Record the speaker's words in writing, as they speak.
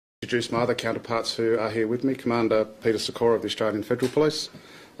Introduce my other counterparts who are here with me, Commander Peter Sikora of the Australian Federal Police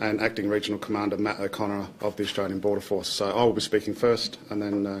and Acting Regional Commander Matt O'Connor of the Australian Border Force. So I will be speaking first, and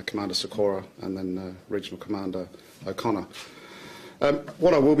then Commander Sikora, and then Regional Commander O'Connor.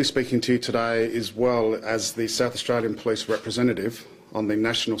 What I will be speaking to you today is, well, as the South Australian Police representative on the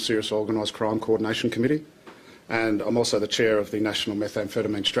National Serious Organised Crime Coordination Committee, and I'm also the chair of the National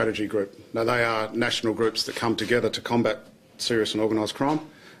Methamphetamine Strategy Group. Now, they are national groups that come together to combat serious and organised crime,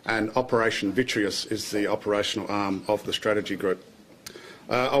 and Operation Vitreus is the operational arm of the strategy group.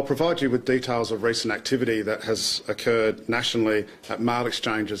 I'll provide you with details of recent activity that has occurred nationally at mail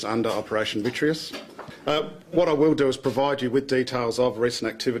exchanges under Operation Vitreus. What I will do is provide you with details of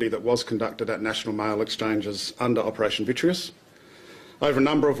recent activity that was conducted at national mail exchanges under Operation Vitreus. Over a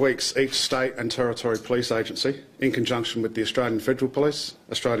number of weeks, each state and territory police agency, in conjunction with the Australian Federal Police,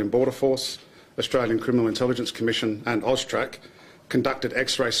 Australian Border Force, Australian Criminal Intelligence Commission and AUSTRAC, conducted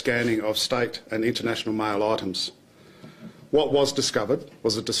X-ray scanning of state and international mail items. What was discovered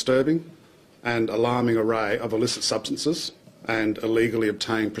was a disturbing and alarming array of illicit substances and illegally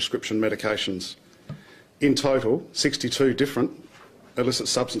obtained prescription medications. In total, 62 different illicit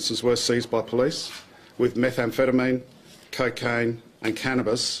substances were seized by police, with methamphetamine, cocaine and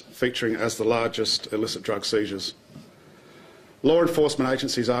cannabis featuring as the largest illicit drug seizures. Law enforcement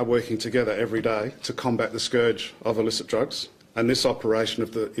agencies are working together every day to combat the scourge of illicit drugs, and this operation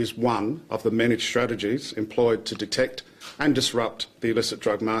is one of the many strategies employed to detect and disrupt the illicit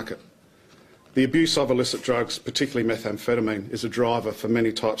drug market. The abuse of illicit drugs, particularly methamphetamine, is a driver for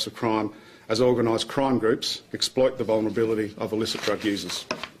many types of crime, as organised crime groups exploit the vulnerability of illicit drug users.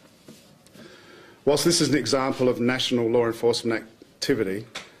 Whilst this is an example of national law enforcement activity,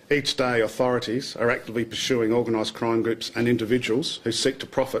 each day authorities are actively pursuing organised crime groups and individuals who seek to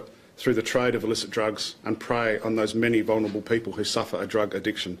profit through the trade of illicit drugs and prey on those many vulnerable people who suffer a drug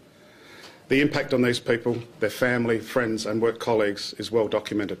addiction. The impact on these people, their family, friends and work colleagues is well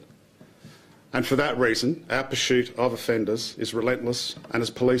documented. And for that reason, our pursuit of offenders is relentless, and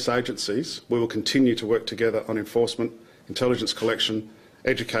as police agencies, we will continue to work together on enforcement, intelligence collection,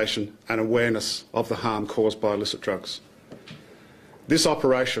 education and awareness of the harm caused by illicit drugs. This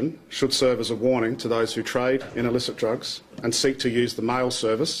operation should serve as a warning to those who trade in illicit drugs and seek to use the mail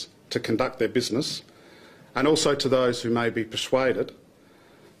service to conduct their business, and also to those who may be persuaded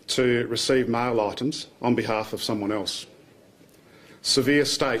to receive mail items on behalf of someone else. Severe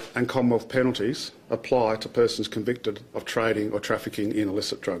state and Commonwealth penalties apply to persons convicted of trading or trafficking in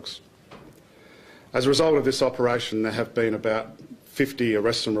illicit drugs. As a result of this operation, there have been about 50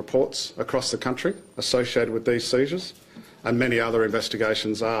 arrests and reports across the country associated with these seizures, and many other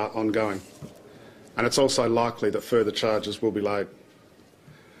investigations are ongoing. And it's also likely that further charges will be laid.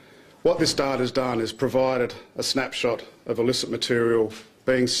 What this data has done is provided a snapshot of illicit material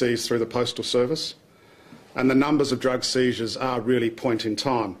being seized through the postal service, and the numbers of drug seizures are really point in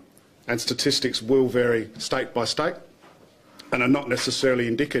time, and statistics will vary state by state and are not necessarily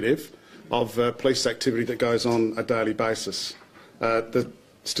indicative of police activity that goes on a daily basis. The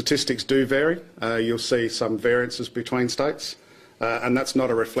statistics do vary. You'll see some variances between states, and that's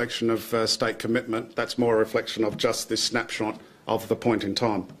not a reflection of state commitment. That's more a reflection of just this snapshot of the point in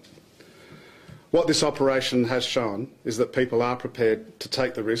time. What this operation has shown is that people are prepared to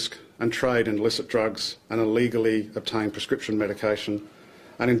take the risk and trade in illicit drugs and illegally obtain prescription medication,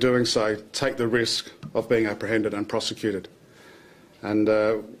 and in doing so take the risk of being apprehended and prosecuted. And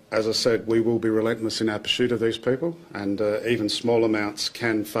as I said, we will be relentless in our pursuit of these people, and even small amounts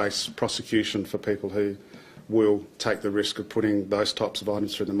can face prosecution for people who will take the risk of putting those types of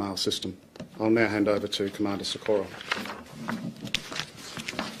items through the mail system. I'll now hand over to Commander Sikora.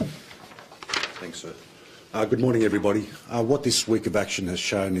 Thanks, sir. Good morning, everybody. What this week of action has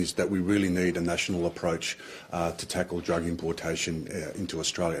shown is that we really need a national approach to tackle drug importation into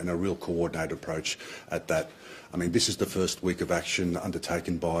Australia, and a real coordinated approach at that. I mean, this is the first week of action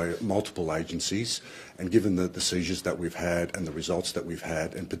undertaken by multiple agencies, and given the seizures that we've had and the results that we've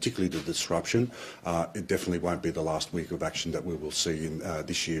had, and particularly the disruption, it definitely won't be the last week of action that we will see in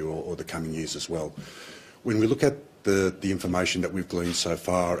this year or the coming years as well. When we look at the information that we've gleaned so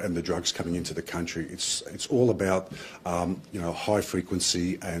far and the drugs coming into the country, it's all about high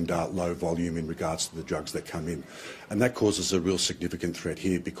frequency and low volume in regards to the drugs that come in, and that causes a real significant threat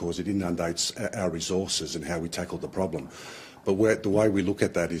here because it inundates our resources and how we tackle the problem. But the way we look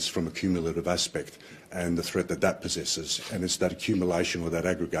at that is from a cumulative aspect and the threat that that possesses, and it's that accumulation or that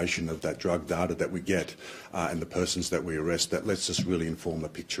aggregation of that drug data that we get and the persons that we arrest that lets us really inform a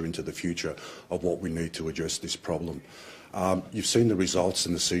picture into the future of what we need to address this problem. You've seen the results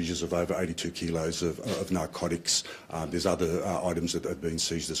in the seizures of over 82 kilos of narcotics. There's other items that have been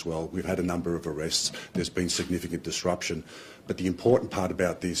seized as well. We've had a number of arrests. There's been significant disruption. But the important part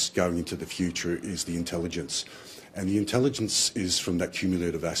about this going into the future is the intelligence. And the intelligence is from that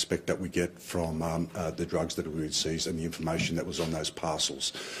cumulative aspect that we get from the drugs that we seized and the information that was on those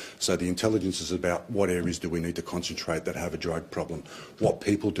parcels. So the intelligence is about what areas do we need to concentrate that have a drug problem, what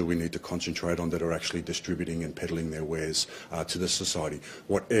people do we need to concentrate on that are actually distributing and peddling their wares to the society,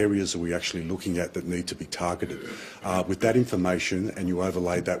 what areas are we actually looking at that need to be targeted. With that information, and you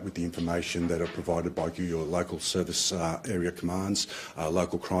overlay that with the information that are provided by your local service area commands,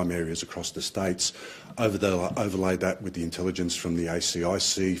 local crime areas across the states, overlay that with the intelligence from the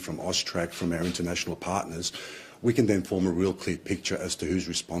ACIC, from AUSTRAC, from our international partners, we can then form a real clear picture as to who's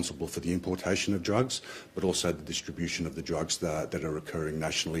responsible for the importation of drugs, but also the distribution of the drugs that are occurring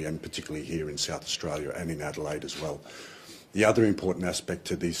nationally and particularly here in South Australia and in Adelaide as well. The other important aspect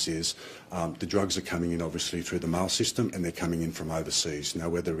to this is the drugs are coming in obviously through the mail system and they're coming in from overseas. Now,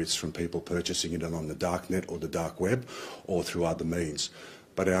 whether it's from people purchasing it on the dark net or the dark web or through other means.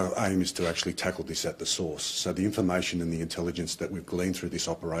 But our aim is to actually tackle this at the source. So the information and the intelligence that we've gleaned through this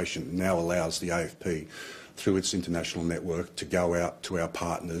operation now allows the AFP, through its international network, to go out to our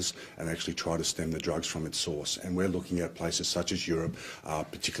partners and actually try to stem the drugs from its source. And we're looking at places such as Europe,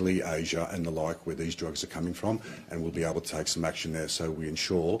 particularly Asia and the like, where these drugs are coming from, and we'll be able to take some action there so we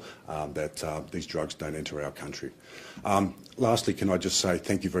ensure that these drugs don't enter our country. Lastly, can I just say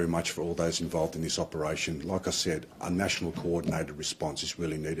thank you very much for all those involved in this operation. Like I said, a national coordinated response is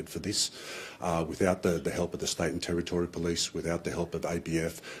really needed for this. Without the help of the State and Territory Police, without the help of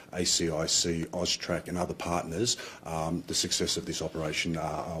ABF, ACIC, AUSTRAC and other partners, the success of this operation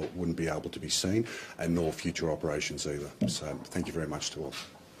wouldn't be able to be seen, and nor future operations either. So thank you very much to all.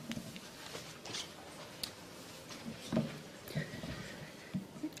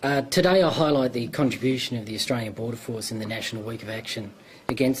 Today I highlight the contribution of the Australian Border Force in the National Week of Action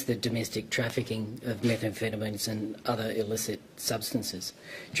against the domestic trafficking of methamphetamines and other illicit substances.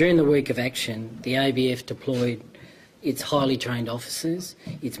 During the Week of Action, the ABF deployed its highly trained officers,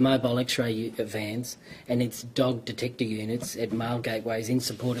 its mobile X-ray vans and its dog detector units at mail gateways in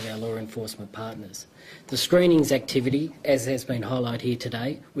support of our law enforcement partners. The screenings activity, as has been highlighted here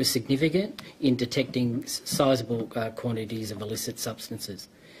today, was significant in detecting sizeable quantities of illicit substances.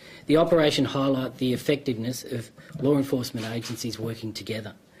 The operation highlighted the effectiveness of law enforcement agencies working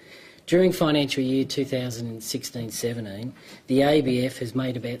together. During financial year 2016-17, the ABF has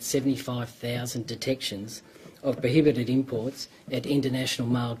made about 75,000 detections of prohibited imports at international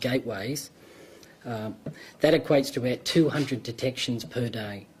mail gateways. That equates to about 200 detections per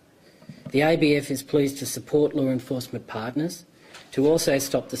day. The ABF is pleased to support law enforcement partners to also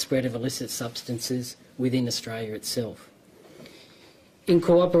stop the spread of illicit substances within Australia itself. In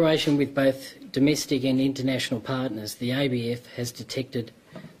cooperation with both domestic and international partners, the ABF has detected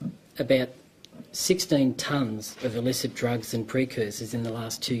about 16 tonnes of illicit drugs and precursors in the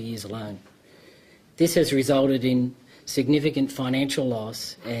last 2 years alone. This has resulted in significant financial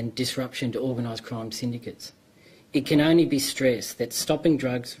loss and disruption to organised crime syndicates. It can only be stressed that stopping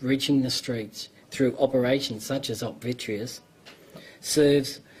drugs reaching the streets through operations such as Vitreus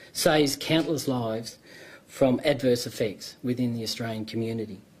saves countless lives from adverse effects within the Australian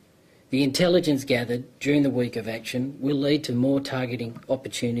community. The intelligence gathered during the Week of Action will lead to more targeting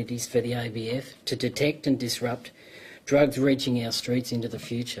opportunities for the ABF to detect and disrupt drugs reaching our streets into the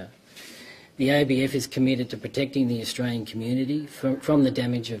future. The ABF is committed to protecting the Australian community from the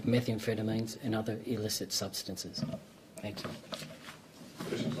damage of methamphetamines and other illicit substances. Thank you.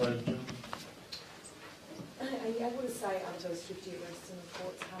 Are you able to say, out of those 50 arrests and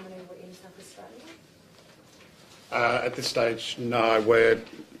reports, how many were in South Australia? At this stage, no. We're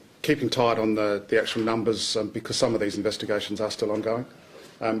keeping tight on the actual numbers because some of these investigations are still ongoing.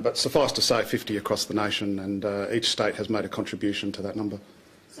 But suffice to say, 50 across the nation, and each state has made a contribution to that number.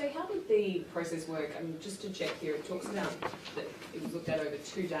 So how did the process work? I mean, just to check here, it talks about that it was looked at over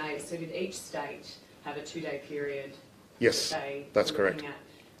 2 days. So did each state have a 2-day period? Yes, that's correct.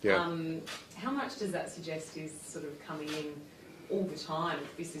 Yeah. How much does that suggest is sort of coming in all the time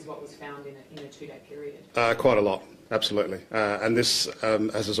if this is what was found in a 2-day period? Quite a lot, absolutely. And this,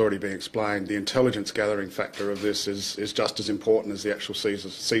 as has already been explained, the intelligence gathering factor of this is just as important as the actual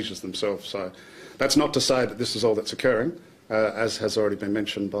seizures themselves. So that's not to say that this is all that's occurring. As has already been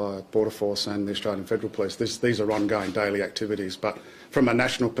mentioned by Border Force and the Australian Federal Police, these are ongoing daily activities. But from a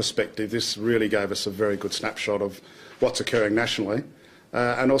national perspective, this really gave us a very good snapshot of what's occurring nationally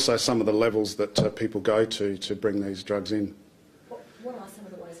and also some of the levels that people go to bring these drugs in. What are some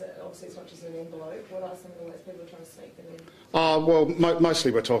of the ways that, obviously it's not just in an envelope, what are some of the ways people are trying to sneak them in? Well,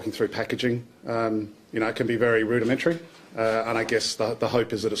 mostly we're talking through packaging. It can be very rudimentary, and I guess the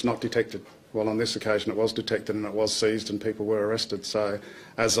hope is that it's not detected. Well, on this occasion it was detected and it was seized and people were arrested. So,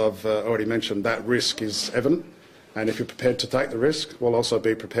 as I've already mentioned, that risk is evident, and if you're prepared to take the risk, we'll also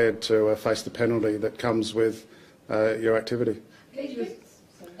be prepared to face the penalty that comes with your activity.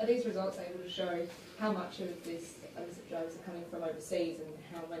 Are these results able to show how much of this illicit drugs are coming from overseas and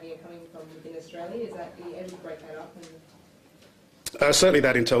how many are coming from within Australia? Are you able to break that up? Certainly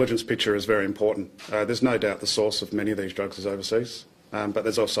that intelligence picture is very important. There's no doubt the source of many of these drugs is overseas, but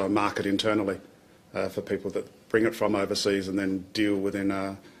there's also a market internally for people that bring it from overseas and then deal within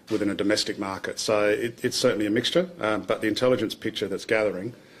a domestic market. So it's certainly a mixture, but the intelligence picture that's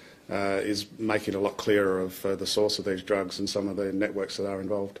gathering is making it a lot clearer of the source of these drugs and some of the networks that are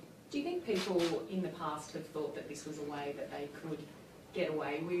involved. Do you think people in the past have thought that this was a way that they could get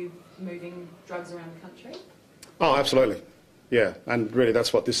away with moving drugs around the country? Oh, absolutely. Yeah, and really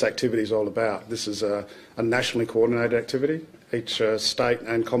that's what this activity is all about. This is a nationally coordinated activity. Each state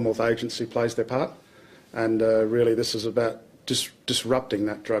and Commonwealth agency plays their part, and really this is about disrupting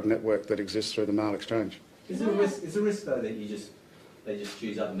that drug network that exists through the mail exchange. Is there a risk though that they just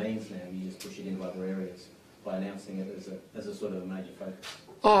choose other means now, you just push it into other areas by announcing it as a sort of a major focus?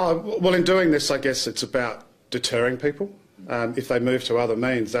 Oh, well, in doing this, I guess it's about deterring people. If they move to other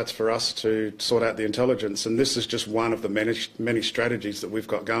means, that's for us to sort out the intelligence, and this is just one of the many strategies that we've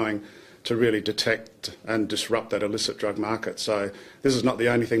got going to really detect and disrupt that illicit drug market. So this is not the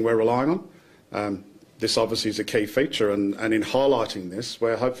only thing we're relying on. This obviously is a key feature, and in highlighting this,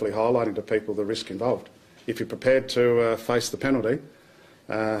 we're hopefully highlighting to people the risk involved. If you're prepared to face the penalty,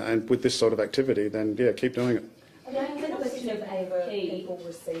 and with this sort of activity, then yeah, keep doing it. Are there penalties even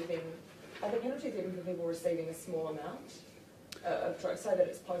for people receiving a small amount of drugs so that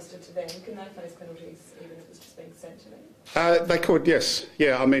it's posted to them? Can they face penalties even if it's just being sent to them? They could, yes.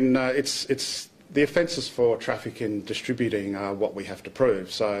 Yeah, I mean, it's the offences for trafficking and distributing are what we have to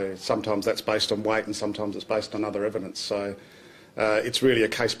prove. So sometimes that's based on weight and sometimes it's based on other evidence. So it's really a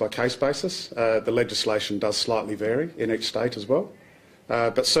case-by-case basis. The legislation does slightly vary in each state as well.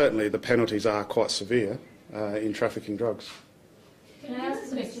 But certainly the penalties are quite severe in trafficking drugs. Can I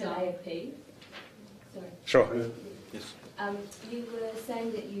ask a question on AFP? Sorry. Sure. Yes. You were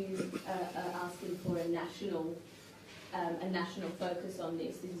saying that you are asking for a national focus on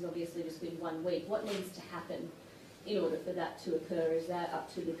this. This is obviously just been 1 week. What needs to happen in order for that to occur? Is that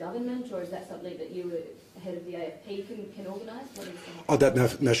up to the government, or is that something that you, head of the AFP, can organise? What needs to happen? Oh,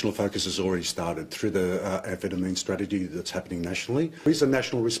 that national focus has already started through the amphetamine strategy that's happening nationally. There's a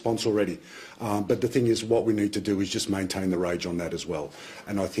national response already, but the thing is, what we need to do is just maintain the rage on that as well.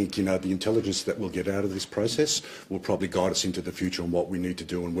 And I think, the intelligence that we'll get out of this process will probably guide us into the future on what we need to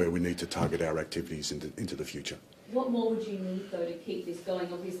do and where we need to target our activities into the future. What more would you need, though, to keep this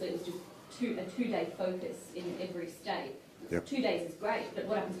going? Obviously, it was just a two-day focus in every state. Yep. 2 days is great, but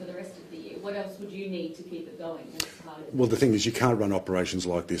what happens for the rest of the year? What else would you need to keep it going? Well, the thing is, you can't run operations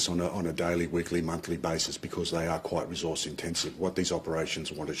like this on a daily, weekly, monthly basis because they are quite resource intensive. What these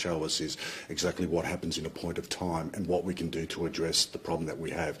operations want to show us is exactly what happens in a point of time and what we can do to address the problem that we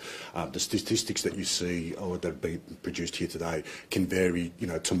have. The statistics that you see or that have been produced here today can vary,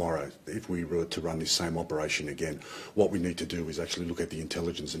 tomorrow if we were to run this same operation again. What we need to do is actually look at the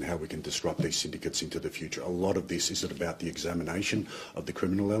intelligence and how we can disrupt these syndicates into the future. A lot of this is about the examination of the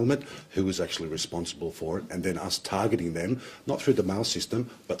criminal element, who is actually responsible for it, and then us targeting them, not through the mail system,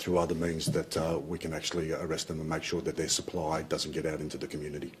 but through other means that we can actually arrest them and make sure that their supply doesn't get out into the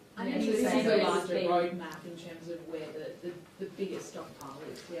community. And you say a larger roadmap in terms of where the biggest stockpile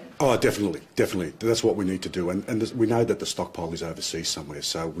is, yeah? Oh, definitely. That's what we need to do. And we know that the stockpile is overseas somewhere,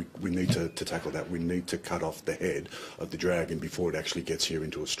 so we need to tackle that. We need to cut off the head of the dragon before it actually gets here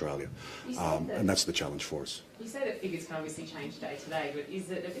into Australia. And that's the challenge for us. You say that figures can obviously change day to day, but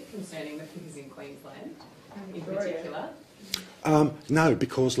is it a bit concerning, the figures in Queensland in particular? No,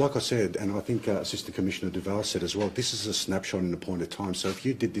 because like I said, and I think Assistant Commissioner Duval said as well, this is a snapshot in a point of time. So if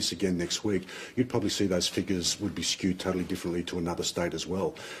you did this again next week, you'd probably see those figures would be skewed totally differently to another state as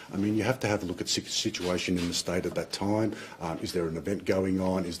well. I mean, you have to have a look at the situation in the state at that time. Is there an event going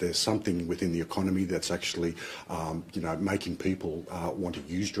on? Is there something within the economy that's actually, making people want to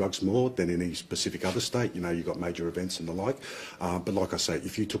use drugs more than any specific other state? You've got major events and the like. But like I say,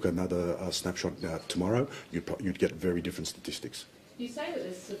 if you took another snapshot tomorrow, you'd get very different statistics. You say that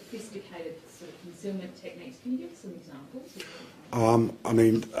there's sophisticated sort of concealment techniques. Can you give us some examples? I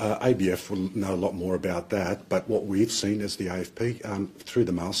mean, ABF will know a lot more about that, but what we've seen as the AFP, through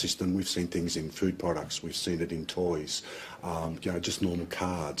the mail system, we've seen things in food products, we've seen it in toys, just normal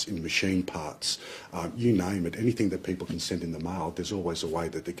cards, in machine parts, you name it, anything that people can send in the mail, there's always a way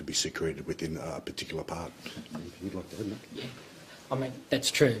that it can be secreted within a particular part. If you'd like to add that? Yeah. I mean,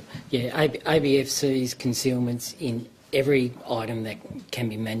 that's true. Yeah, ABF sees concealments in every item that can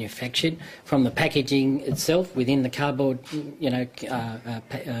be manufactured, from the packaging itself within the cardboard,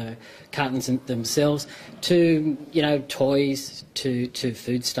 cartons themselves, to toys, to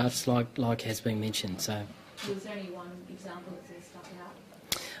foodstuffs like has been mentioned. So, was there only one example that stuck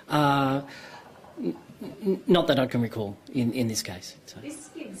out? Not that I can recall in this case. So. This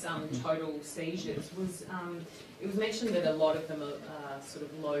gives total seizures. It was mentioned that a lot of them are sort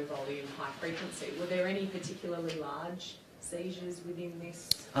of low volume, high frequency. Were there any particularly large seizures within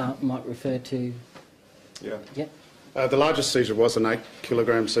this? Might refer to... Yeah. Yep. The largest seizure was an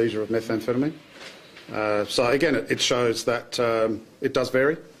 8-kilogram seizure of methamphetamine. So again, it shows that it does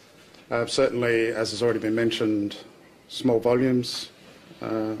vary. Certainly, as has already been mentioned, small volumes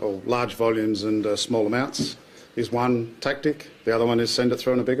or large volumes and small amounts is one tactic. The other one is send it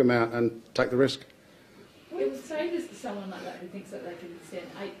through in a big amount and take the risk. It would say this to someone like that who thinks that they can send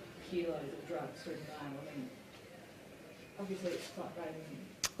 8 kilos of drugs through the mail. I mean, obviously it's quite brazen.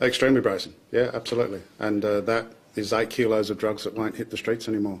 Extremely brazen, yeah, absolutely. And that is 8 kilos of drugs that won't hit the streets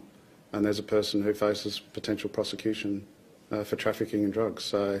anymore. And there's a person who faces potential prosecution for trafficking in drugs.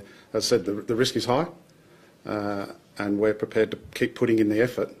 So, as I said, the risk is high, and we're prepared to keep putting in the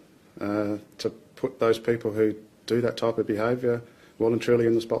effort to put those people who do that type of behaviour well and truly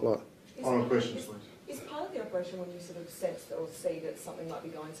in the spotlight. Final questions, please. Is part of the operation when you sort of sense or see that something might be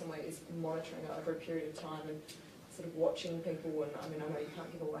going somewhere is monitoring it over a period of time and sort of watching people? And I mean, I know you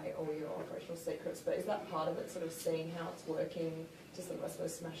can't give away all your operational secrets, but is that part of it, sort of seeing how it's working to sort of, I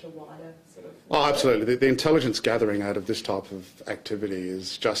suppose, smash a wider sort of... Oh, absolutely. The intelligence gathering out of this type of activity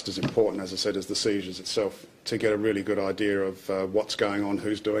is just as important, as I said, as the seizures itself, to get a really good idea of what's going on,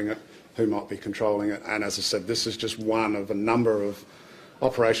 who's doing it, who might be controlling it. And as I said, this is just one of a number of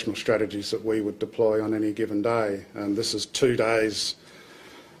operational strategies that we would deploy on any given day. And this is 2 days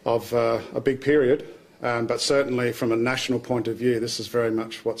of a big period, but certainly from a national point of view, this is very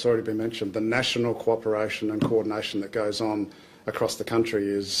much what's already been mentioned. The national cooperation and coordination that goes on across the country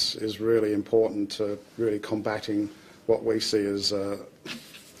is really important to really combating what we see as a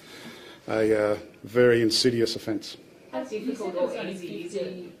very insidious offence. How difficult or easy is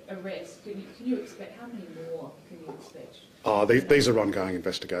it? Arrests. Can you expect, how many more can you expect? Oh, these are ongoing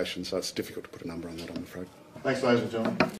investigations, so it's difficult to put a number on that, I'm afraid. Thanks, ladies and gentlemen.